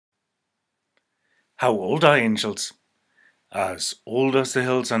How old are angels? As old as the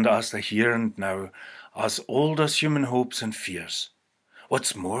hills and as the here and now, as old as human hopes and fears.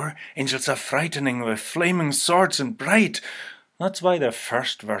 What's more, angels are frightening with flaming swords and bright. That's why their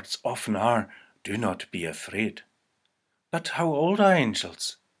first words often are, "Do not be afraid." But how old are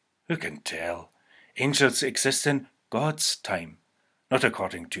angels? Who can tell? Angels exist in God's time, not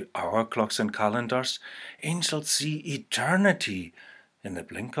according to our clocks and calendars. Angels see eternity in the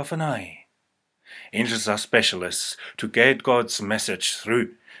blink of an eye. Angels are specialists to get God's message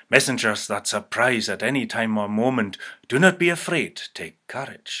through, messengers that surprise at any time or moment. Do not be afraid, take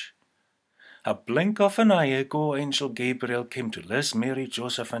courage. A blink of an eye ago, Angel Gabriel came to Liz, Mary,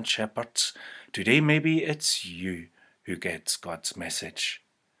 Joseph, and shepherds. Today maybe it's you who gets God's message.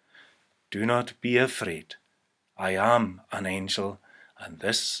 Do not be afraid. I am an angel, and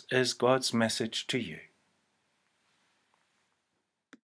this is God's message to you.